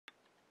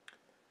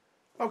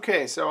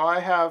Okay, so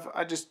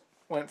I just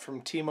went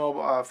from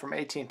T-Mobile from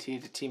AT&T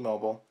to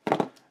T-Mobile,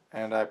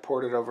 and I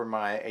ported over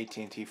my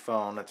AT&T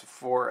phone. It's a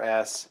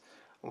 4S.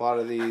 A lot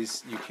of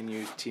these you can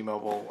use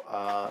T-Mobile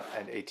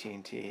and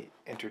AT&T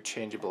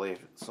interchangeably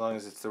as long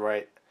as it's the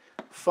right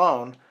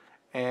phone.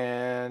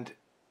 And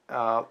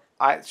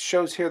it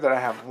shows here that I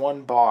have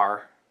one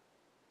bar.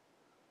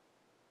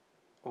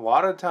 A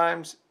lot of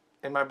times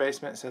in my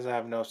basement it says I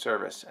have no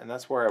service, and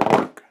that's where I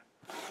work.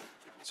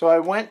 So I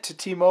went to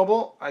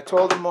T-Mobile, I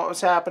told them what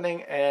was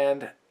happening,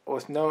 and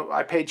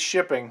I paid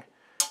shipping,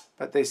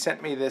 but they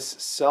sent me this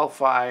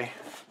Cel-Fi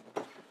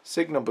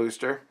Signal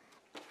Booster.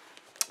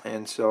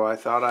 And so I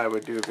thought I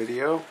would do a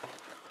video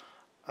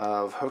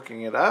of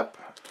hooking it up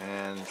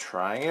and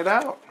trying it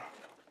out.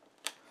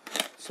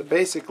 So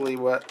basically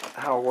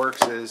how it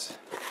works is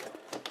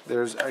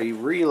there's a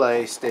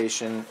relay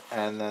station,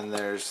 and then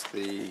there's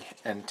the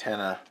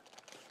antenna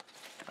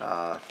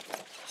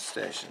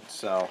station.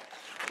 So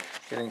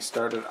getting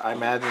started, I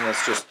imagine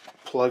let's just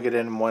plug it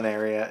in one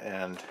area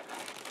and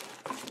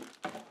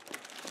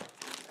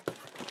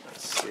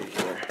let's see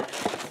here.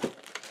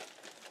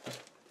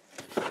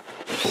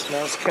 It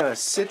smells kind of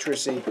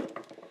citrusy.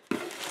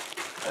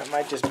 That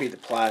might just be the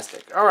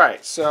plastic.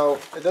 Alright, so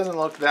it doesn't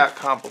look that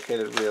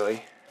complicated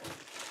really.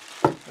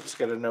 Just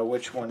got to know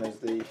which one is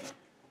the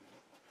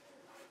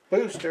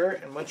booster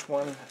and which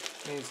one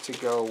needs to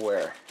go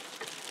where.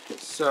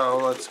 So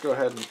let's go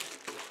ahead and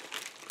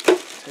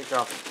take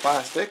off the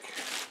plastic.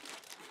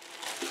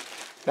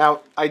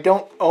 Now, I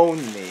don't own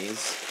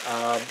these,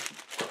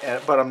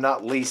 but I'm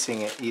not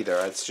leasing it either.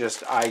 It's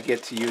just I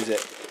get to use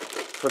it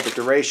for the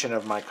duration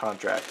of my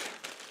contract.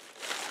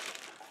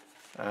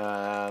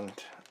 And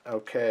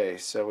okay,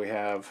 so we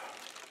have,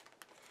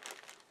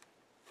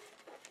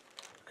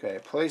 okay,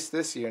 place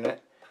this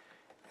unit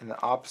in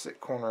the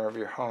opposite corner of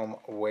your home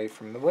away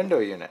from the window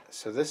unit.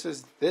 So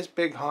this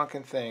big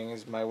honking thing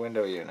is my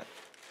window unit.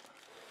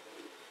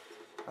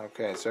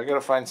 Okay, so I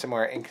gotta find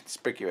somewhere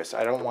inconspicuous.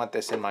 I don't want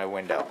this in my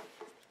window.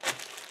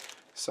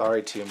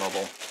 Sorry,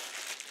 T-Mobile.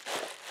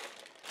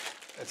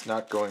 It's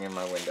not going in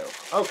my window.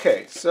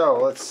 Okay, so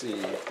let's see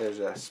if there's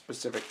a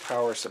specific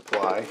power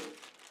supply.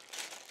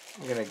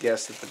 I'm gonna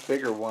guess that the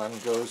bigger one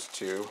goes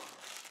to,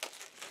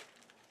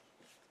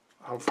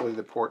 hopefully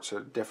the ports are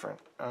different.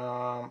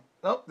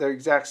 Nope, they're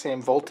exact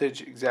same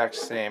voltage, exact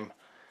same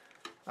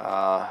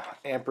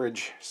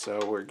amperage,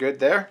 so we're good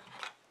there.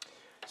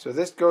 So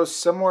this goes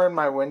somewhere in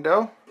my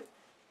window,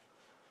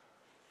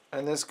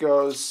 and this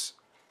goes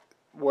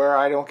where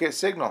I don't get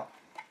signal.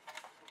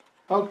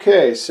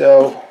 Okay,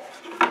 so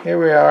here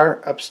we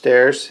are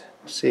upstairs.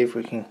 Let's see if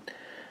we can.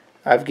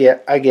 I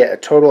get a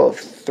total of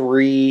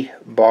 3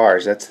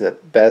 bars. That's the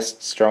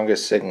best,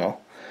 strongest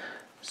signal.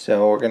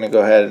 So we're going to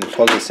go ahead and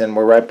plug this in.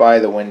 We're right by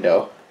the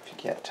window, if you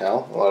can't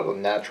tell. A lot of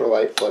natural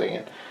light flooding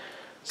in.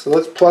 So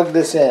let's plug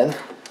this in.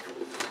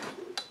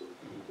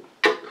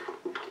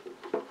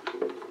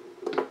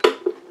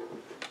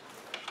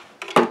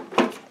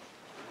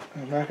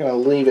 I'm not going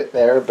to leave it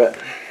there, but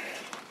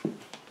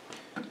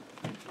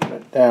put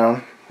it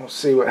down. We'll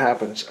see what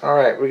happens.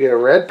 Alright, we get a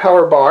red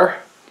power bar.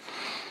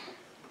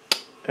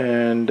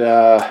 And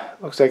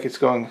looks like it's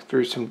going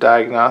through some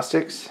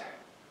diagnostics.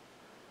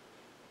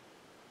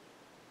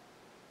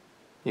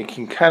 You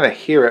can kind of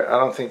hear it. I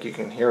don't think you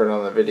can hear it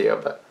on the video,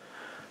 but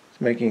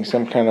it's making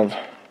some kind of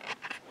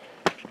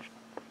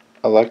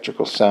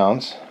electrical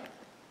sounds.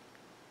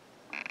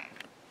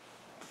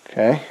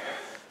 Okay.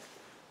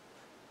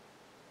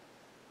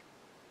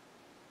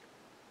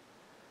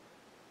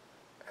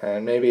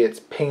 And maybe it's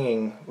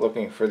pinging,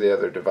 looking for the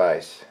other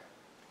device.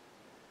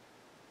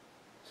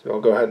 So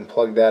we'll go ahead and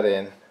plug that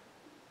in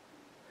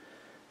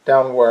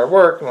down where I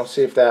work, and we'll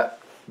see if that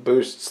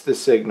boosts the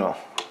signal.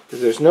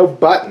 Because there's no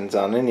buttons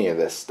on any of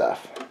this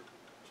stuff.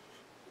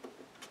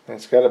 And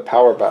it's got a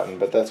power button,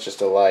 but that's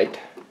just a light.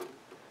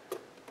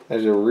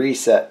 There's a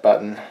reset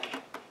button.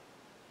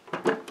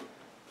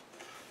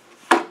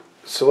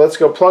 So let's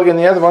go plug in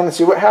the other one and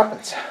see what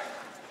happens.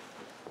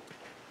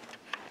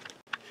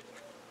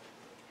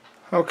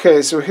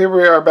 Okay, so here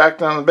we are back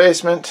down in the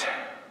basement.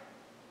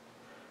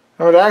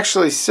 Now it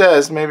actually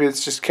says, maybe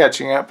it's just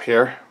catching up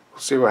here. We'll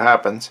see what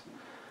happens.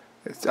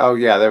 Oh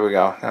yeah, there we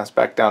go. Now it's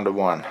back down to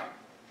 1.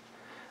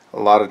 A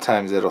lot of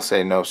times it'll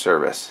say no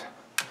service.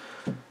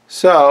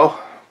 So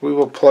we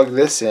will plug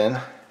this in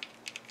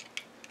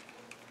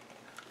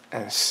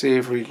and see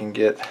if we can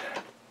get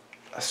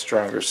a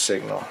stronger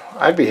signal.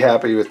 I'd be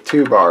happy with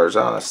 2 bars,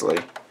 honestly.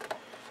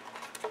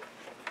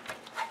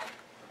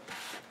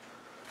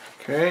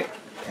 Okay,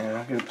 and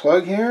I'm going to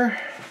plug here.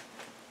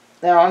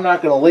 Now I'm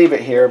not going to leave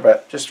it here,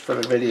 but just for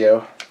the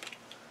video,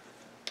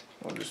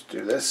 we'll just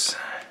do this.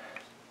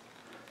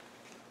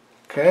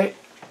 Okay,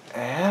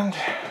 and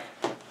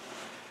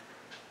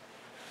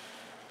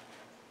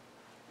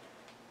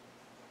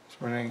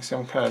it's running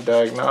some kind of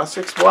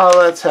diagnostics. While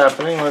that's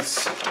happening,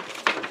 let's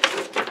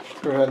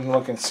go ahead and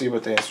look and see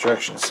what the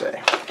instructions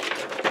say.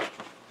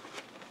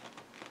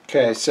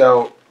 Okay,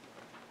 so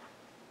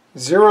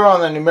 0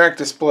 on the numeric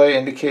display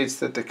indicates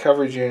that the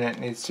coverage unit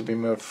needs to be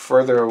moved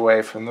further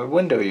away from the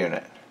window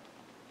unit.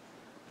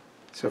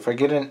 So if I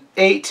get an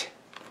 8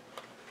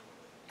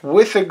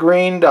 with a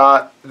green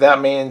dot,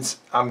 that means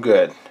I'm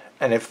good.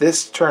 And if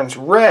this turns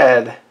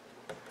red,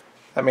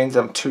 that means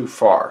I'm too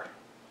far.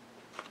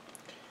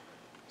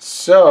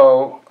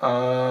 So,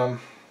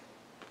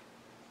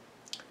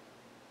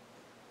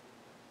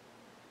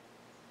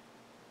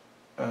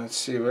 let's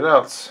see what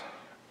else.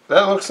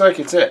 That looks like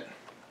it's it.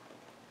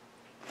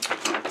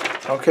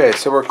 Okay,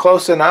 so we're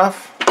close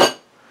enough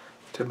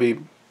to be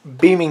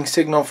beaming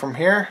signal from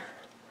here.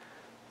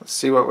 Let's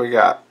see what we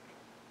got.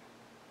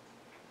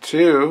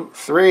 2,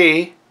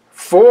 3,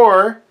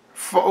 4.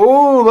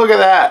 Ooh, look at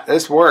that.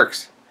 This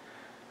works.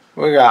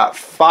 We got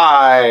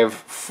 5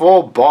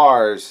 full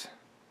bars.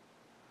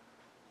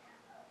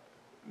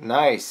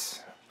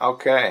 Nice.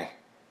 Okay.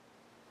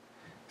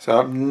 So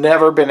I've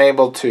never been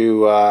able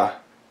to,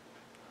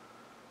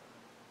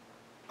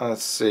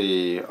 let's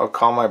see, I'll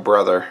call my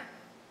brother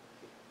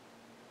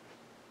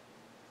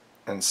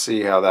and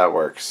see how that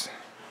works.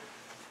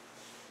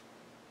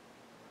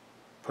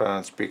 Put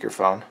on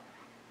speakerphone.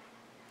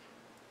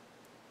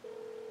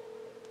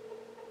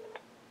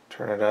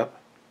 Turn it up.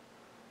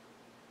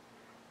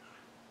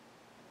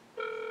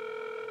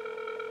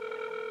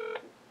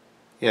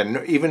 Yeah,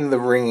 no, even the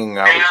ringing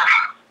of it.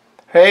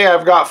 Hey,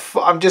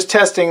 I'm just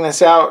testing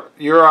this out.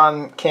 You're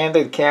on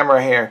candid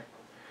camera here.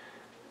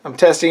 I'm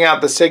testing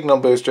out the signal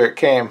booster. It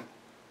came.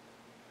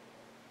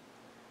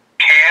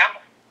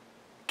 Cam?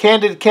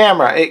 Candid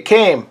camera. It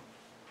came.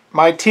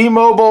 My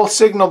T-Mobile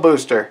signal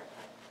booster.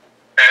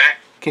 Okay.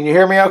 Can you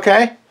hear me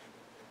okay?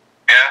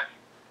 Yeah.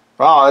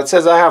 Wow, it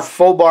says I have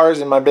full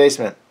bars in my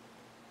basement.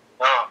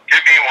 Oh, give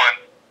me one.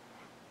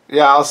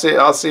 Yeah,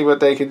 I'll see what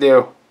they can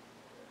do.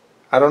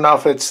 I don't know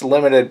if it's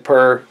limited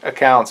per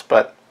accounts,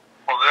 but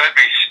Well, that'd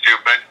be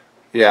stupid.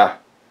 yeah.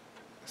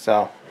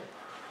 So,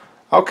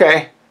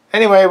 okay.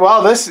 Anyway,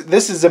 well, this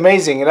is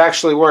amazing. It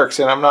actually works,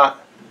 and I'm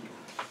not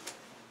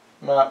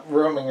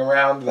roaming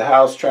around the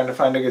house trying to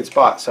find a good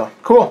spot. So,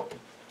 cool.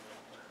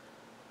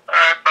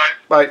 Alright, bye.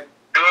 Bye.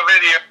 Do a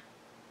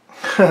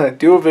video.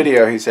 Do a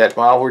video, he said,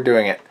 while we're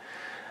doing it.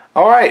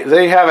 All right,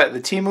 there you have it. The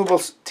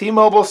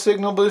T-Mobile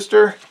Signal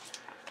Booster.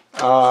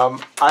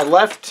 I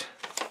left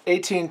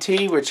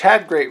AT&T, which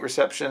had great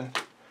reception,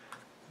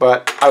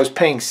 but I was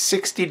paying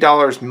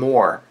 $60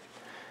 more.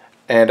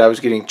 And I was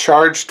getting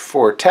charged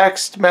for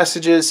text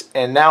messages,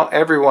 and now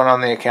everyone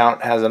on the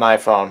account has an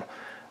iPhone,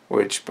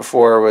 which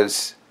before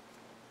was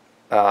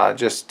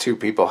just 2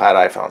 people had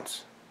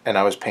iPhones. And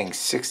I was paying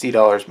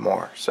 $60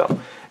 more. So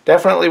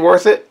definitely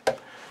worth it.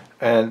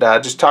 And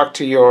just talk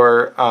to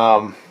your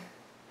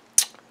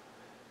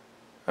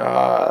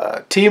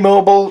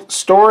T-Mobile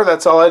store.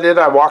 That's all I did.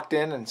 I walked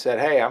in and said,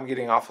 hey, I'm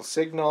getting awful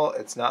signal.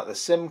 It's not the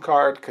SIM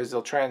card, because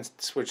they'll try and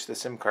switch the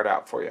SIM card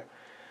out for you.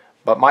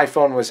 But my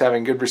phone was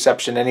having good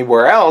reception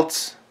anywhere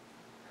else,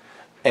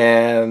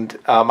 and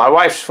my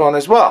wife's phone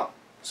as well.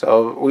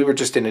 So we were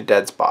just in a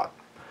dead spot.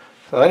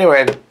 So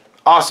anyway,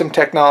 awesome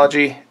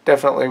technology.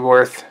 Definitely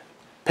worth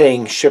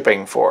paying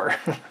shipping for.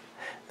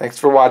 Thanks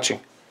for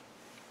watching.